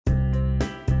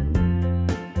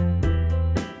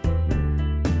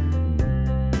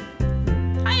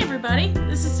everybody.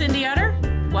 This is Cindy Utter.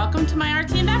 Welcome to my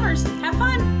artsy endeavors. Have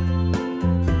fun!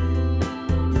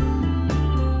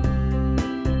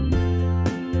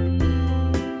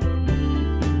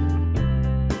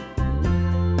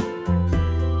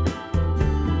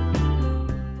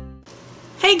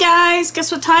 Hey guys,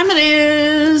 guess what time it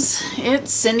is?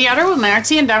 It's Cindy Utter with my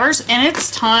artsy endeavors, and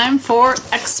it's time for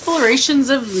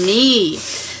Explorations of Me.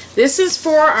 This is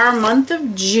for our month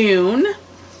of June,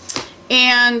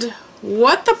 and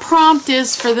what the prompt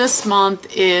is for this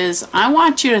month is I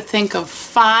want you to think of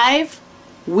 5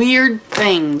 weird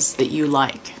things that you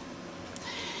like.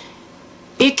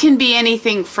 It can be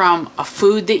anything from a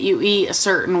food that you eat a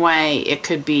certain way. It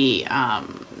could be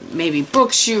maybe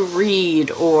books you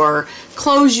read, or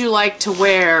clothes you like to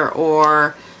wear,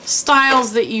 or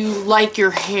styles that you like your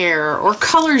hair, or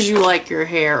colors you like your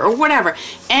hair, or whatever.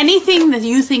 Anything that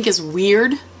you think is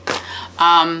weird,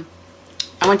 I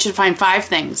want you to find 5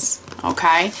 things,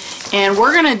 okay? And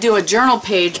we're going to do a journal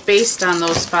page based on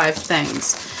those 5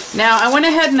 things. Now, I went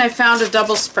ahead and I found a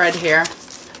double spread here.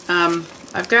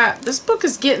 This book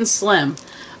is getting slim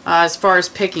as far as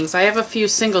pickings. I have a few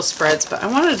single spreads, but I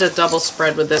wanted a double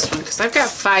spread with this one because I've got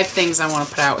 5 things I want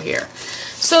to put out here.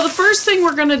 So the first thing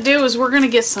we're going to do is we're going to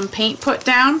get some paint put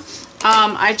down.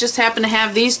 I just happen to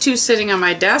have these 2 sitting on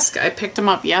my desk. I picked them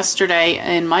up yesterday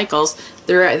in Michael's.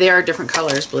 They are different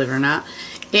colors, believe it or not.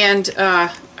 And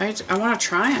I want to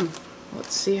try them.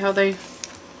 Let's see how they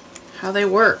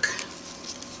work.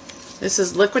 This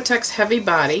is Liquitex Heavy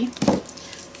Body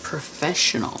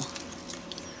Professional.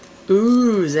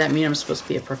 Ooh, does that mean I'm supposed to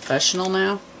be a professional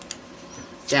now?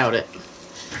 Doubt it.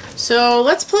 So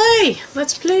let's play.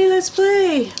 Let's play. Let's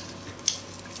play.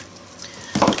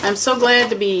 I'm so glad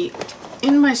to be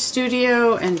in my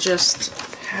studio and just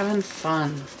having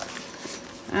fun.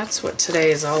 That's what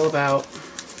today is all about.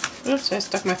 Oops, I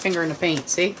stuck my finger in the paint,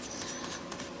 see?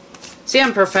 See,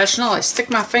 I'm professional. I stick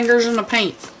my fingers in the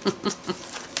paint.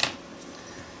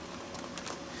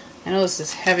 I know this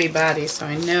is heavy body, so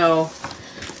I know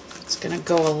it's going to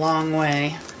go a long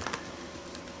way.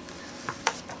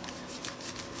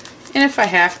 And if I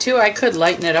have to, I could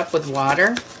lighten it up with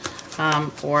water.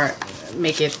 Or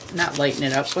make it, not lighten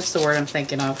it up, what's the word I'm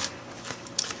thinking of?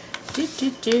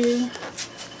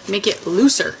 Make it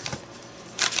looser.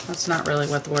 That's not really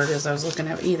what the word is I was looking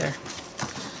at either.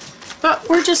 But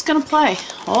we're just going to play.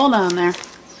 Hold on there.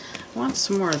 I want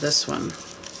some more of this one.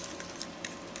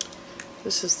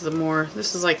 This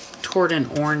is like toward an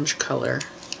orange color.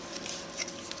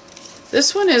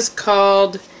 This one is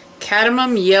called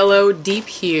Cadmium Yellow Deep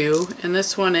Hue, and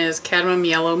this one is Cadmium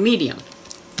Yellow Medium.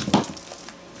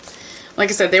 Like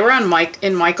I said, they were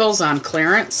in Michael's on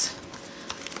clearance.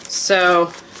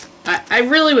 So I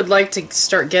really would like to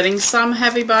start getting some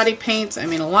heavy body paints. I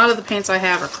mean, a lot of the paints I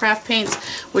have are craft paints,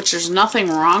 which there's nothing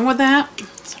wrong with that.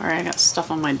 Sorry, I got stuff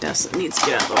on my desk that needs to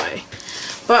get out of the way.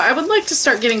 But I would like to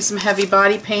start getting some heavy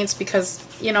body paints because,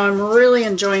 you know, I'm really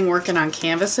enjoying working on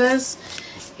canvases,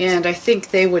 and I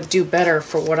think they would do better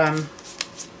for what I'm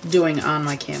doing on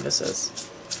my canvases.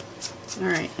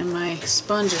 Alright, and my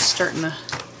sponge is starting to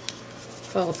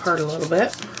fall apart a little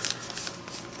bit.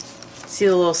 See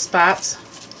the little spots?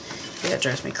 Yeah, it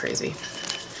drives me crazy.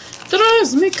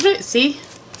 Drives me crazy. See?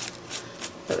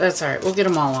 But that's alright. We'll get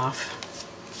them all off.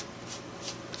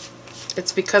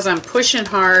 It's because I'm pushing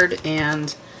hard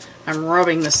and I'm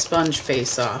rubbing the sponge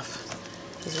face off.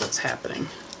 Is what's happening.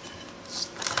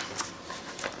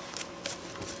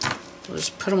 We'll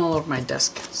just put them all over my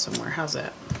desk somewhere. How's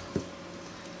that?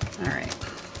 Alright.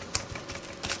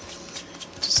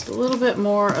 Just a little bit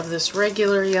more of this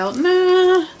regular yellow.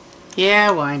 Nah.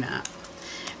 Yeah, why not?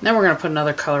 And then we're going to put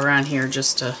another color on here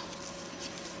just to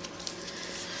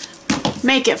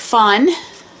make it fun.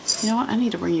 You know what? I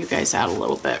need to bring you guys out a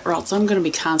little bit, or else I'm going to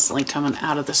be constantly coming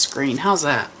out of the screen. How's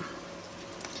that?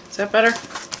 Is that better?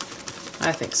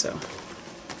 I think so.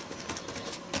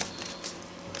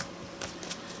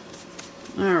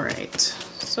 Alright.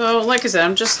 So, like I said,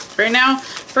 I'm just, right now,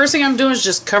 first thing I'm doing is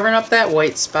just covering up that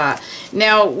white spot.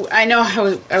 Now, I know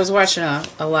I was watching a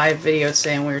live video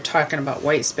today and we were talking about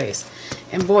white space.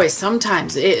 And boy,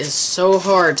 sometimes it is so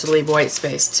hard to leave white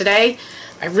space. Today,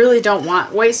 I really don't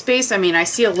want white space. I mean, I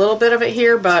see a little bit of it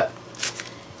here, but,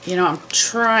 you know, I'm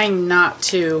trying not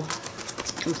to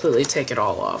completely take it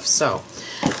all off. So,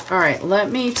 alright,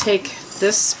 let me take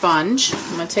this sponge.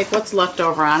 I'm going to take what's left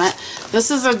over on it.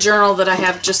 This is a journal that I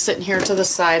have just sitting here to the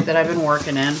side that I've been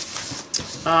working in.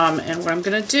 And what I'm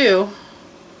going to do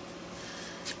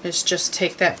is just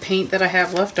take that paint that I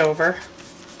have left over.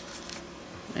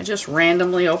 I just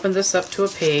randomly opened this up to a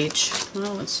page.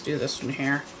 Well, let's do this one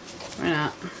here. Why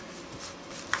not?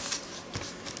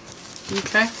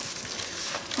 Okay.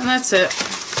 And that's it.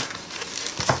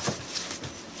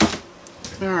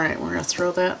 Alright, we're going to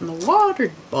throw that in the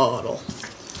water bottle.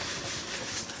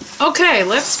 Okay,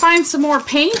 let's find some more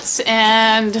paints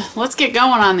and let's get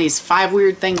going on these 5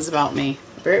 weird things about me.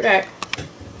 Be right back.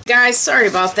 Guys, sorry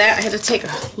about that. I had to take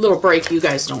a little break. You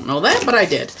guys don't know that, but I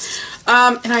did.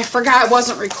 And I forgot I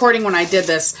wasn't recording when I did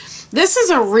this. This is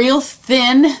a real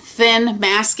thin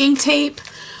masking tape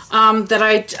that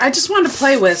I just wanted to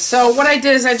play with. So what I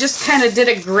did is I just kind of did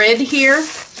a grid here.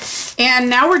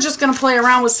 And now we're just going to play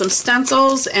around with some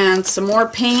stencils and some more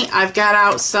paint. I've got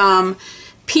out some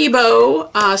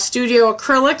Peebo Studio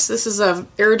Acrylics. This is a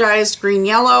iridized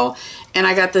green-yellow. And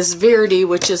I got this Verity,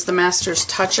 which is the Master's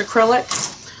Touch acrylic.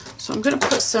 So I'm going to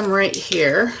put some right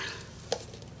here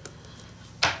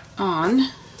on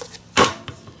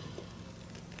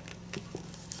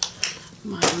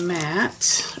my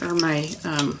mat, or my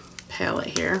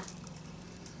palette here.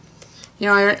 You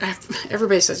know,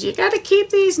 everybody says, you got to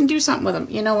keep these and do something with them.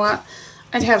 You know what?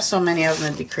 I'd have so many of them,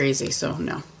 it'd be crazy, so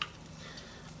no.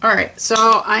 Alright,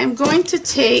 so I'm going to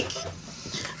take,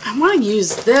 I want to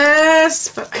use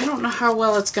this, but I don't know how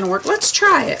well it's going to work. Let's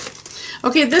try it.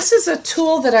 Okay, this is a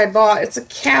tool that I bought. It's a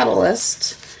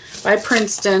catalyst by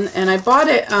Princeton, and I bought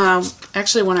it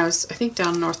actually when I was, I think,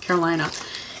 down in North Carolina.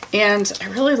 And I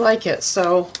really like it,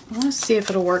 so I want to see if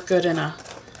it'll work good in a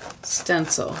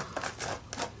stencil.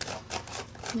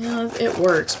 Yeah, it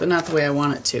works, but not the way I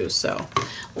want it to. So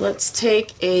let's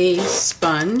take a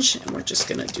sponge, and we're just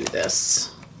going to do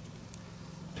this.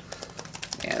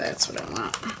 Yeah, that's what I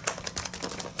want.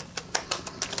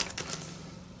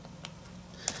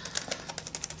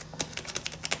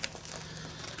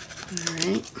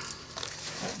 Alright.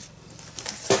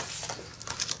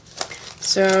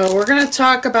 So we're going to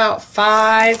talk about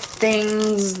 5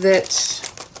 things that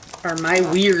are my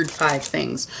weird 5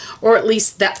 things, or at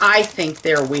least that I think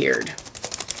they're weird.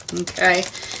 Okay,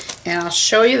 and I'll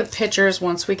show you the pictures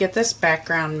once we get this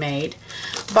background made.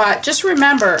 But just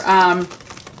remember,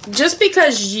 just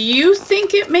because you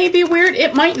think it may be weird,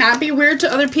 it might not be weird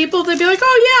to other people. They'd be like,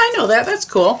 oh yeah, I know that, that's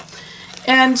cool.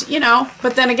 And you know,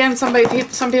 but then again, some people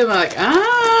are like, I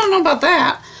don't know about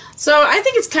that. So I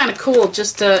think it's kind of cool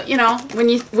just to, you know, when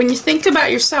you think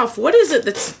about yourself, what is it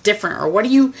that's different, or what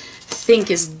do you think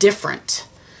is different?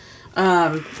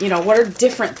 You know, what are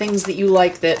different things that you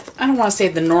like that, I don't want to say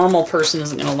the normal person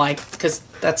isn't going to like, because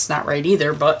that's not right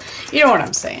either, but you know what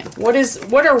I'm saying. What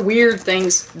are weird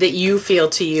things that you feel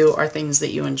to you are things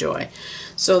that you enjoy?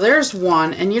 So there's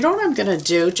one, and you know what I'm going to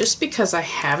do, just because I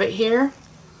have it here,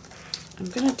 I'm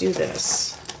going to do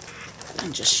this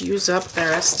and just use up the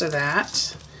rest of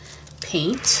that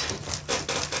paint.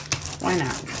 Why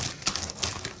not?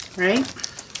 Right?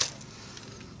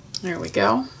 There we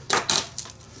go.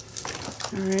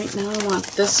 Alright, now I want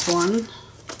this one.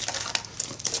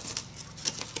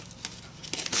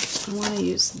 I want to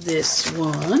use this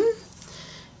one.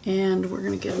 And we're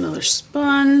going to get another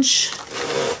sponge.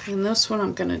 And this one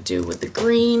I'm going to do with the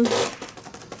green.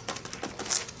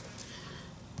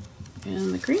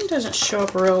 And the green doesn't show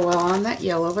up real well on that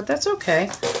yellow, but that's okay.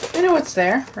 I know it's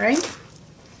there, right?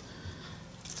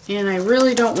 And I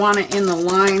really don't want it in the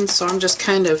line, so I'm just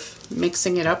kind of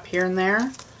mixing it up here and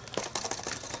there.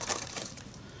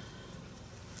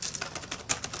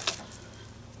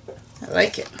 I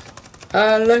like it.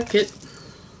 I like it.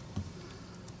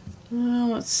 Well,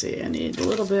 let's see, I need a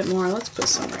little bit more. Let's put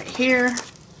some right here.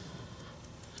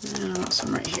 And I want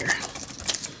some right here.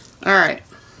 Alright.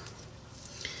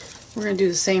 We're going to do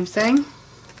the same thing.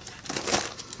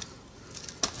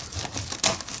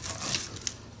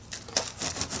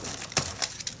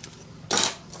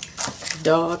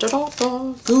 Da da da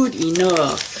da. Good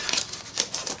enough.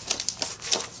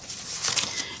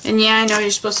 And yeah, I know you're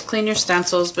supposed to clean your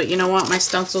stencils, but you know what? My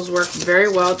stencils work very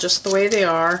well just the way they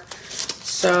are.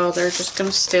 So they're just going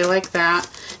to stay like that.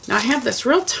 Now I have this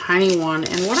real tiny one,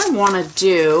 and what I want to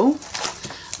do,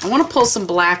 I want to pull some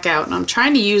black out, and I'm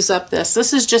trying to use up this.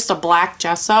 This is just a black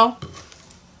gesso.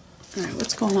 Alright,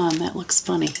 what's going on? That looks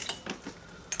funny.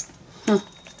 Huh.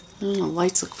 I don't know,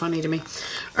 lights look funny to me.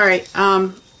 Alright,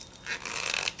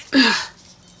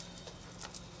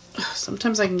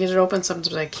 sometimes I can get it open,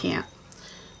 sometimes I can't.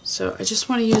 So I just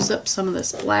want to use up some of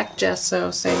this black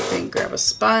gesso. Same thing, grab a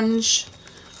sponge.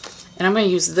 And I'm going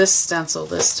to use this stencil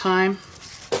this time.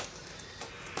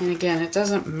 And again, it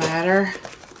doesn't matter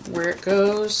where it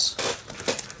goes.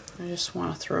 I just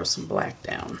want to throw some black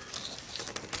down.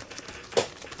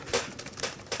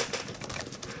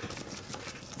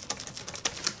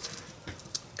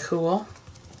 Cool.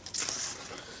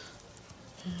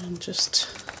 And just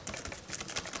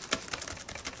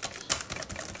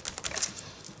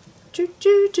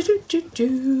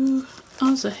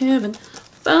Also having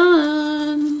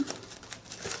fun.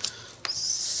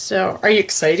 So, are you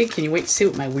excited? Can you wait to see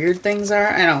what my weird things are?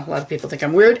 I know a lot of people think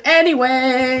I'm weird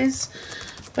anyways,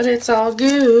 but it's all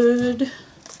good.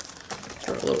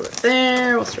 Throw a little bit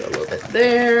there. We'll throw a little bit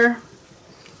there.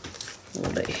 A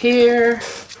little bit here.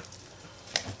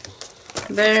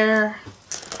 There.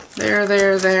 There,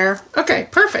 there, there. Okay,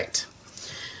 perfect.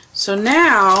 So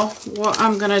now what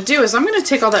I'm going to do is I'm going to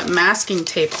take all that masking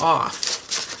tape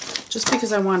off just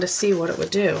because I wanted to see what it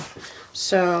would do.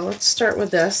 So let's start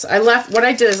with this. What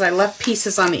I did is I left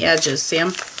pieces on the edges, see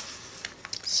them?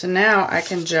 So now I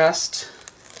can just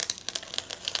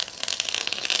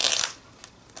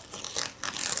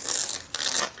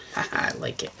I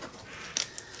like it.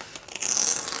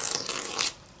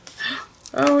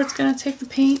 Oh, it's gonna take the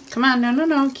paint. Come on, no, no,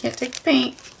 no, can't take the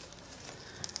paint.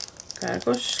 Gotta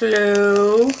go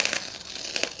slow.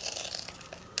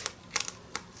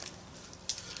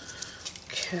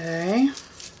 Okay.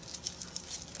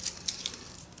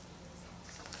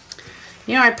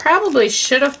 You know, I probably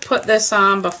should have put this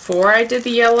on before I did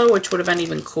the yellow, which would have been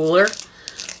even cooler.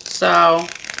 So,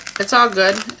 it's all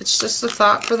good. It's just a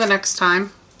thought for the next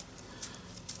time.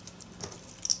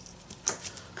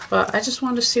 But I just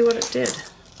wanted to see what it did.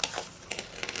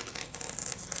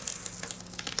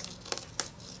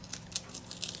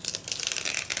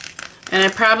 And I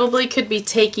probably could be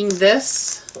taking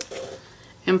this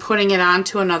and putting it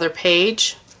onto another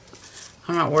page.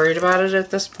 I'm not worried about it at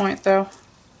this point though.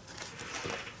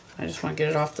 I just want to get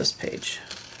it off this page.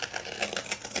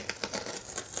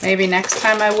 Maybe next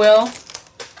time I will,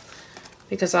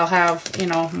 because I'll have, you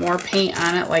know, more paint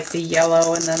on it, like the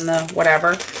yellow and then the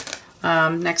whatever.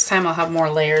 Next time I'll have more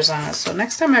layers on it. So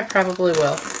next time I probably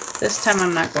will. This time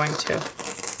I'm not going to.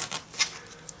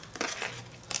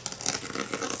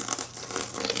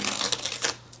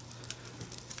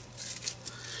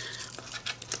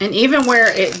 And even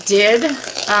where it did,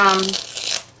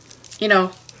 you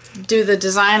know, do the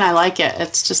design, I like it.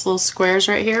 It's just little squares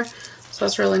right here. So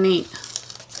that's really neat.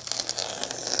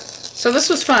 So this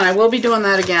was fun. I will be doing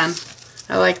that again.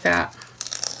 I like that.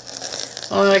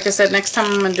 Well, like I said, next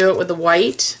time I'm going to do it with the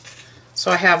white.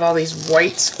 So I have all these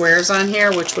white squares on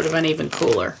here, which would have been even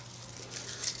cooler.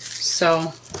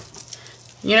 So,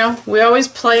 you know, we always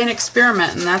play and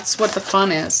experiment, and that's what the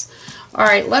fun is.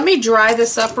 Alright, let me dry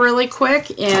this up really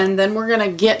quick, and then we're going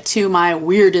to get to my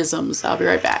weirdisms. I'll be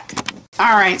right back.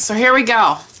 Alright, so here we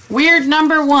go. Weird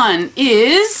number one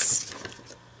is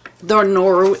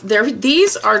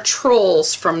these are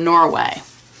trolls from Norway.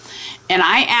 And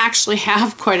I actually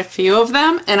have quite a few of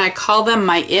them, and I call them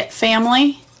my It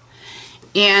family.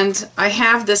 And I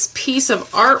have this piece of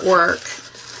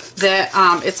artwork that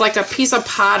it's like a piece of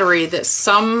pottery that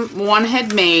someone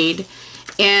had made,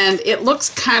 and it looks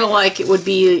kind of like it would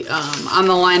be on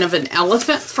the line of an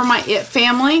elephant for my It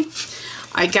family.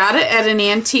 I got it at an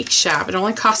antique shop. It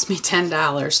only cost me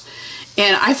 $10.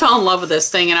 And I fell in love with this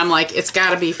thing, and I'm like, it's got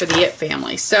to be for the It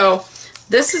family. So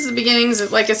this is the beginnings.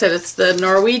 Like I said, it's the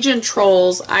Norwegian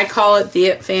trolls. I call it the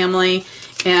It family.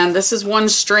 And this is one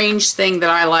strange thing that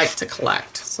I like to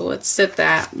collect. So let's sit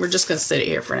that. We're just going to sit it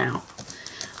here for now.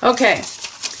 Okay,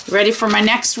 ready for my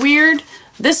next weird?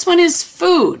 This one is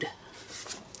food.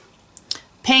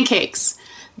 Pancakes.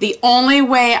 The only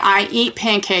way I eat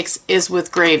pancakes is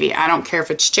with gravy. I don't care if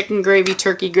it's chicken gravy,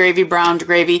 turkey gravy, browned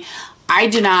gravy. I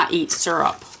do not eat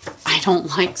syrup. I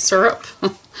don't like syrup.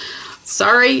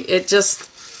 Sorry, it just,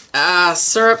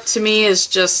 syrup to me is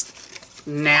just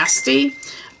nasty.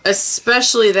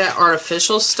 Especially that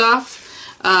artificial stuff.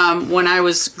 When I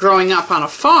was growing up on a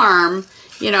farm,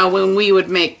 you know, when we would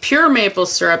make pure maple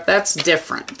syrup, that's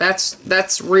different.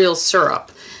 That's real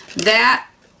syrup.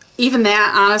 Even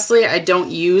that, honestly, I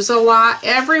don't use a lot.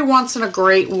 Every once in a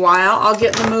great while, I'll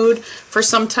get in the mood for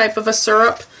some type of a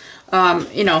syrup.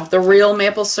 You know, the real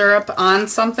maple syrup on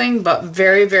something, but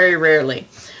very, very rarely.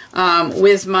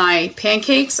 With my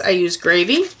pancakes, I use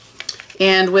gravy.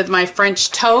 And with my French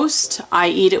toast, I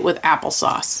eat it with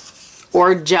applesauce.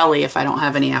 Or jelly if I don't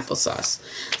have any applesauce.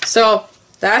 So,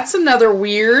 that's another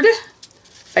weird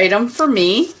item for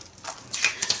me.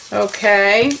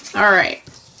 Okay, alright.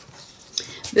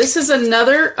 This is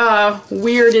another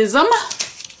weirdism.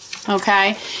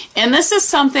 Okay, and this is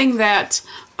something that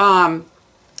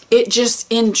it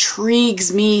just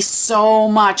intrigues me so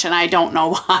much, and I don't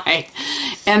know why.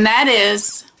 And that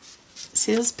is,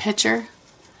 see this picture?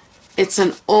 It's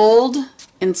an old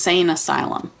insane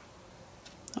asylum.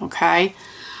 Okay,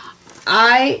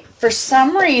 for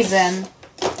some reason,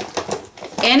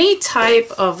 any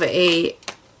type of an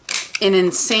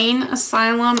insane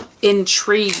asylum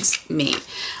intrigues me.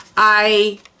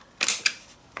 I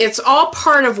it's all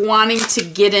part of wanting to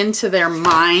get into their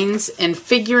minds and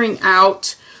figuring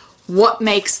out what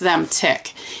makes them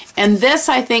tick. And this,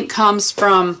 I think, comes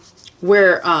from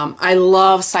where I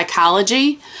love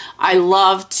psychology. I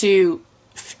love to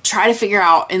try to figure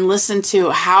out and listen to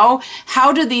how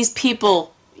do these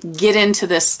people get into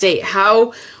this state?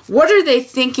 What are they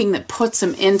thinking that puts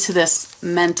them into this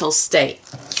mental state?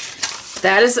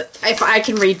 That is, if I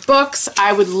can read books,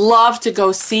 I would love to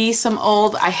go see some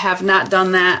old, I have not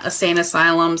done that, insane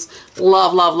asylums.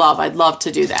 Love, love, love. I'd love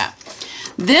to do that.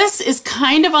 This is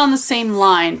kind of on the same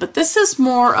line, but this is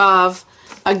more of,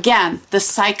 again, the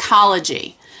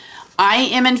psychology. I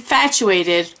am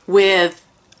infatuated with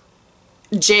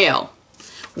jail,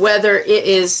 whether it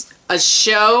is a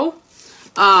show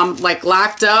like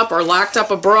Locked Up or Locked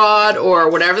Up Abroad or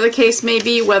whatever the case may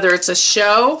be, whether it's a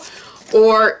show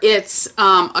or it's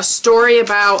a story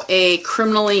about a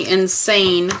criminally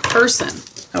insane person,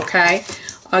 okay?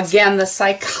 Again, the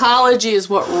psychology is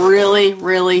what really,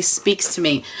 really speaks to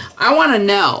me. I want to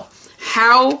know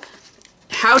how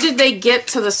did they get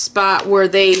to the spot where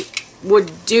they would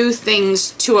do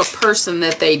things to a person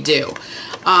that they do?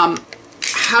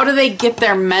 How do they get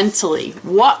there mentally?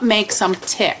 What makes them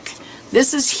tick?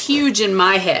 This is huge in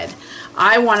my head.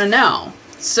 I want to know.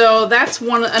 So that's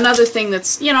another thing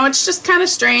that's, you know, it's just kind of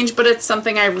strange, but it's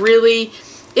something it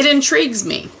intrigues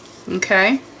me.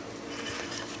 Okay.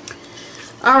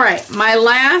 All right. My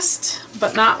last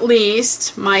but not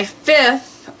least, my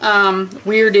fifth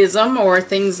weirdism, or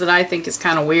things that I think is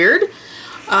kind of weird,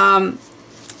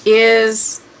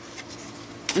 is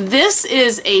this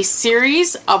is a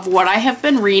series of what I have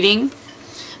been reading.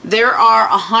 There are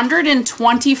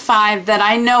 125 that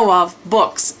I know of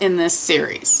books in this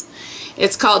series.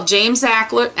 It's called James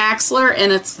Axler,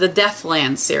 and it's the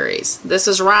Deathland series. This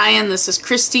is Ryan, this is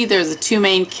Christy. There's the two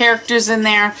main characters in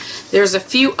there. There's a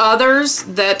few others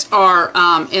that are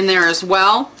in there as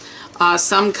well.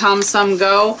 Some come, some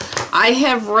go. I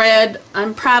have read,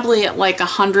 I'm probably at like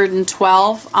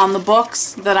 112 on the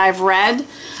books that I've read.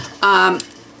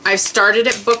 I've started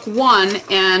at book 1,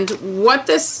 and what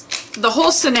the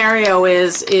whole scenario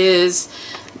is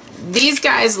these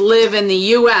guys live in the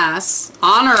U.S.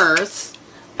 on Earth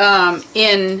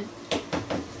in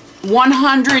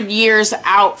 100 years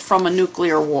out from a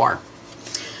nuclear war.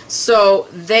 So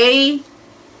they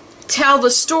tell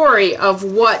the story of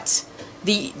what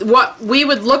we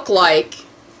would look like,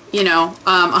 you know,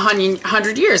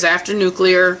 100 years after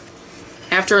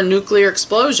a nuclear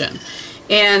explosion.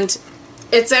 And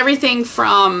it's everything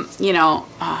from, you know,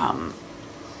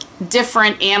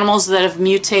 different animals that have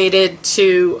mutated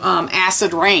to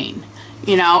acid rain,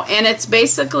 you know, and it's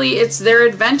basically, it's their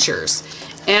adventures.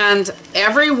 And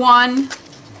everyone,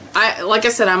 like I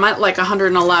said, I'm at like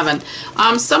 111.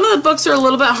 Some of the books are a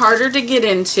little bit harder to get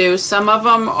into. Some of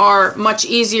them are much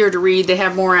easier to read. They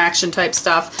have more action type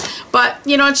stuff. But,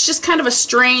 you know, it's just kind of a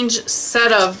strange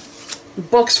set of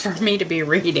books for me to be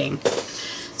reading.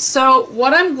 So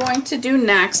what I'm going to do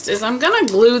next is I'm going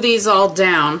to glue these all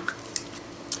down.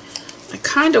 I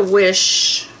kind of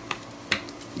wish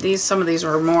some of these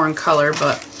were more in color,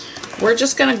 but we're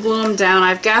just going to glue them down.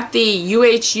 I've got the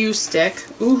UHU stick.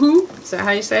 Oohoo. Is that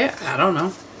how you say it? I don't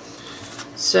know.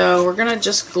 So we're going to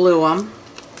just glue them.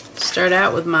 Start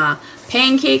out with my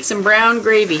pancakes and brown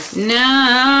gravy.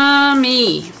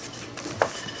 Nummy.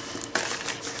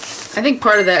 I think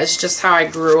part of that is just how I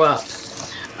grew up.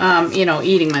 You know,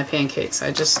 eating my pancakes.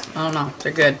 I don't know.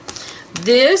 They're good.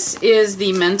 This is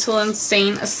the Mental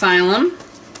Insane Asylum.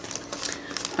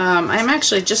 I'm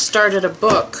actually just started a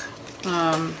book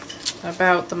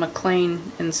about the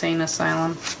McLean Insane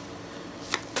Asylum.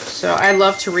 So I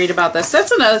love to read about this.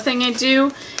 That's another thing I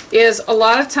do, is a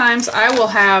lot of times I will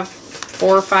have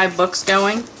 4 or 5 books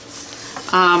going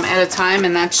at a time,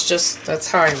 and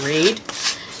that's how I read.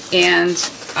 And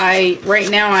right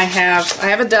now I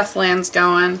have a Deathlands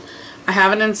going, I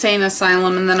have an Insane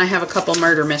Asylum, and then I have a couple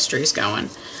murder mysteries going.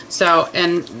 So,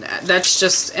 and that's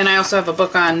just, and I also have a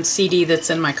book on CD that's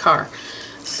in my car.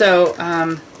 So,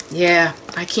 yeah,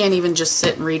 I can't even just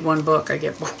sit and read one book. I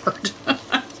get bored.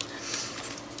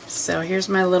 So here's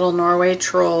my little Norway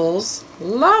trolls.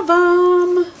 Love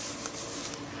them.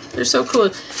 They're so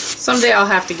cool. Someday I'll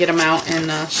have to get them out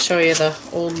and show you the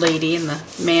old lady and the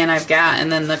man I've got,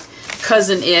 and then the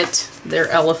cousin their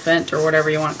elephant, or whatever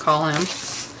you want to call him.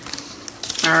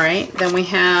 Alright, then we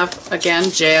have,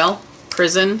 again, jail,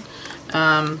 prison.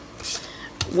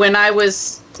 When I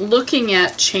was looking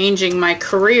at changing my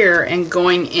career and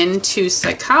going into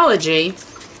psychology,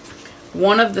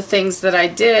 one of the things that I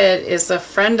did is a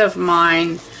friend of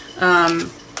mine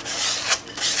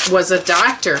was a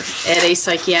doctor at a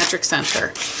psychiatric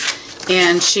center.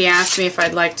 And she asked me if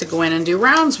I'd like to go in and do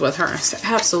rounds with her. I said,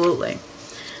 absolutely.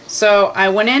 So I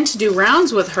went in to do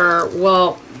rounds with her.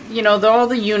 Well, you know, all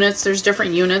the units, there's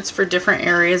different units for different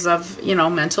areas of, you know,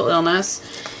 mental illness.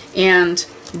 And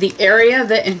the area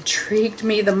that intrigued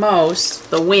me the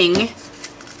most, the wing,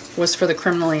 was for the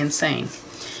criminally insane.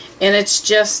 And it's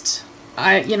just,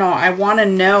 you know, I want to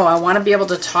know, I want to be able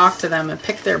to talk to them and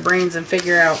pick their brains and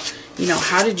figure out, you know,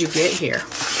 how did you get here?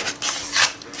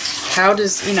 How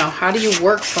does, you know, how do you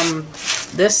work from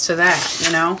this to that,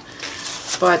 you know?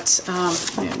 But,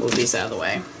 let me move these out of the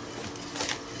way.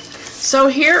 So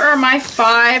here are my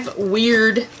 5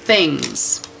 weird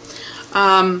things.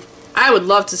 I would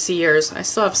love to see yours. I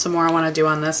still have some more I want to do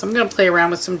on this. I'm going to play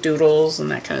around with some doodles and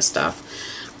that kind of stuff.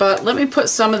 But let me put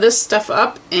some of this stuff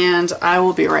up and I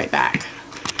will be right back.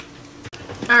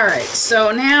 Alright,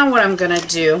 so now what I'm going to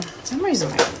do, for some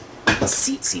reason my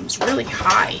seat seems really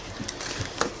high,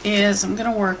 is I'm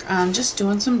going to work on just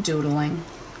doing some doodling.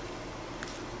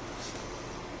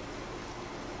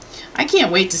 I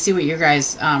can't wait to see what your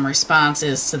guys' response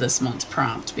is to this month's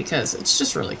prompt, because it's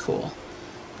just really cool.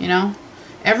 You know?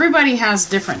 Everybody has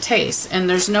different tastes, and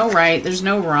there's no right, there's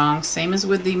no wrong. Same as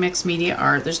with the mixed media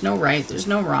art. There's no right, there's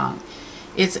no wrong.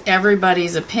 It's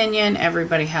everybody's opinion.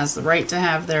 Everybody has the right to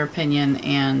have their opinion,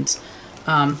 and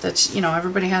that's, you know,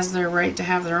 everybody has their right to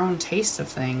have their own taste of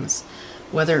things,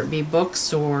 whether it be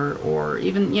books or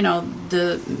even, you know,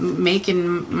 the make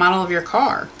and model of your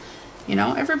car. You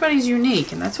know, everybody's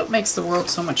unique, and that's what makes the world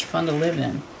so much fun to live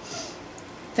in.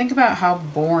 Think about how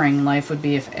boring life would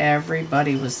be if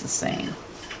everybody was the same.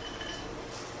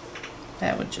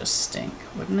 That would just stink,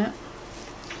 wouldn't it?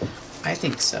 I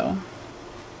think so.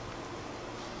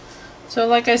 So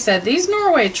like I said, these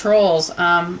Norway trolls,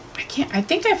 I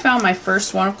think I found my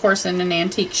first one, of course, in an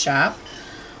antique shop.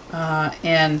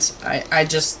 And I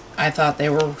thought they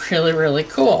were really, really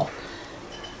cool.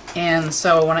 And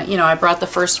so when I brought the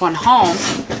first one home,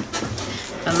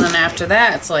 and then after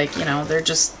that, it's like, you know,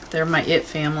 they're my it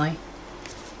family.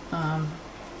 And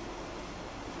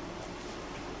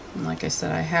like I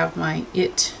said, I have my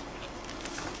it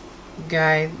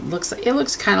guy. It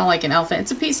looks kind of like an elephant.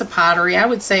 It's a piece of pottery. I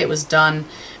would say it was done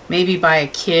maybe by a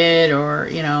kid, or,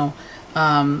 you know,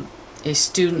 a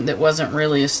student that wasn't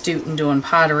really a student doing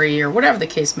pottery, or whatever the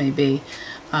case may be.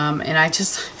 And I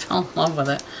just fell in love with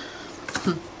it.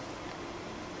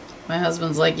 My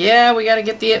husband's like, yeah, we got to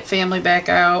get the it family back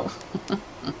out.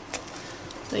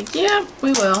 Like, yeah,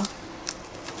 we will.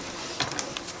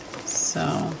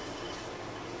 So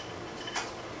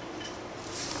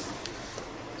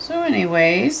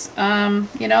anyways,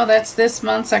 you know, that's this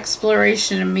month's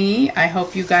exploration of me. I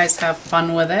hope you guys have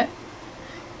fun with it.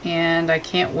 And I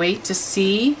can't wait to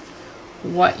see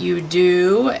what you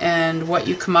do and what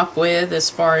you come up with as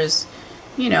far as,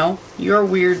 you know, your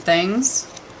weird things.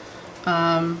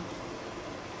 You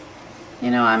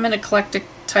know, I'm an eclectic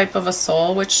type of a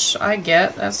soul, which I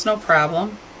get. That's no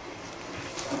problem.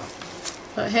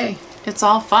 But hey, it's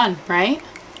all fun, right?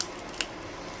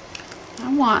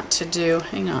 I want to do,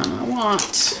 hang on,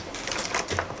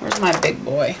 where's my big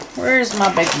boy? Where's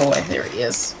my big boy? There he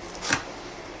is.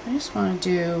 I just want to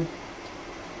do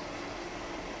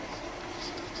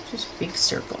just big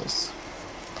circles.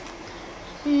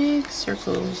 Big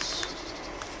circles.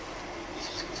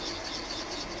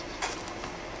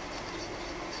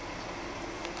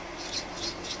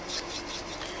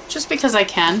 Just because I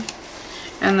can.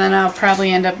 And then I'll probably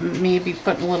end up maybe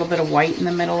putting a little bit of white in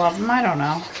the middle of them. I don't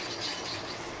know.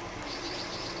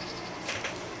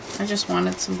 I just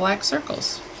wanted some black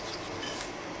circles.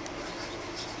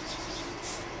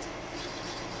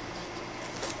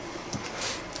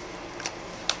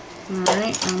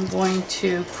 Alright, I'm going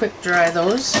to quick dry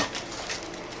those.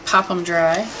 Pop them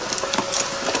dry. And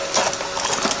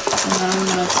then I'm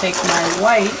going to take my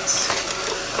white,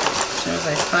 as soon as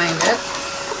I find it.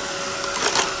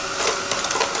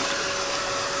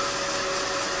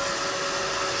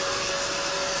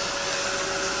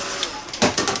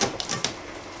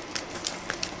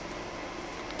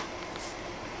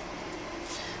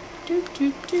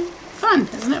 Fun,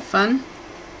 isn't it fun?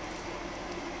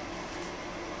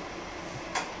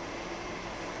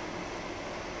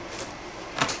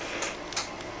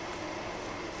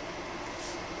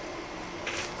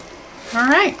 All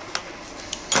right.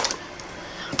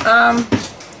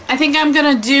 I think I'm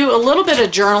gonna do a little bit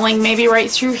of journaling maybe right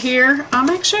through here.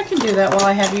 Actually I can do that while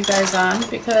I have you guys on,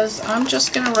 because I'm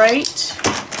just gonna write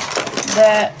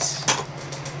that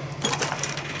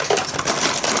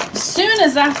as soon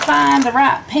as I find the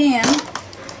right pen.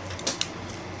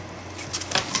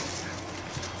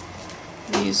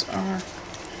 These are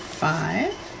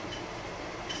 5.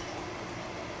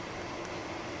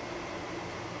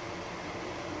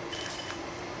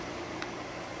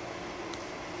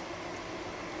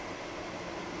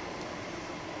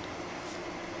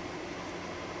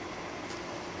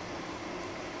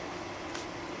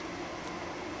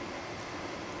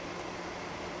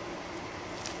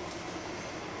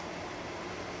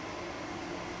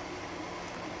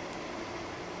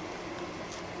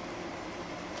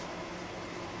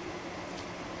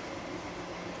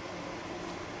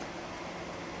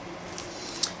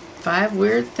 5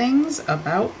 weird things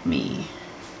about me.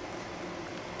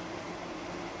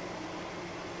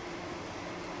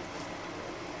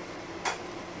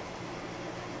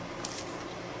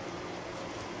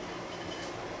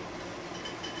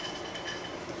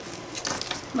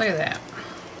 Look at that.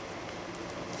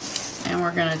 And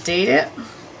we're going to date it.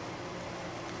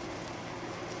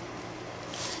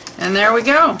 And there we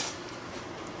go.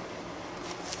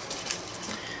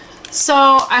 So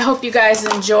I hope you guys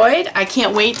enjoyed. I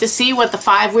can't wait to see what the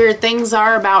 5 weird things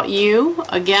are about you.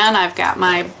 Again, I've got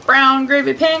my brown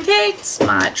gravy pancakes,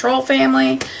 my troll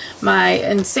family, my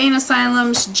insane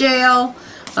asylums, jail,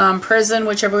 prison,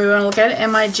 whichever we want to look at it,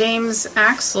 and my James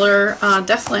Axler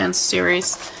Deathlands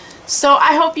series. So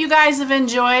I hope you guys have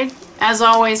enjoyed. As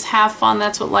always, have fun.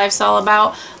 That's what life's all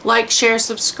about. Like, share,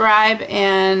 subscribe,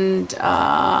 and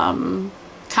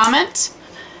comment.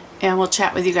 And we'll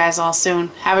chat with you guys all soon.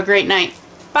 Have a great night.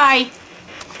 Bye.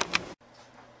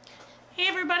 Hey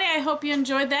everybody, I hope you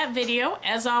enjoyed that video.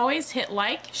 As always, hit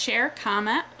like, share,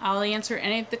 comment. I'll answer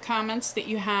any of the comments that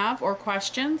you have or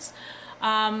questions.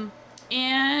 And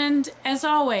as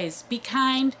always, be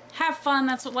kind, have fun.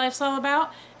 That's what life's all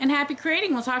about. And happy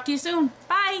creating. We'll talk to you soon.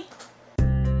 Bye.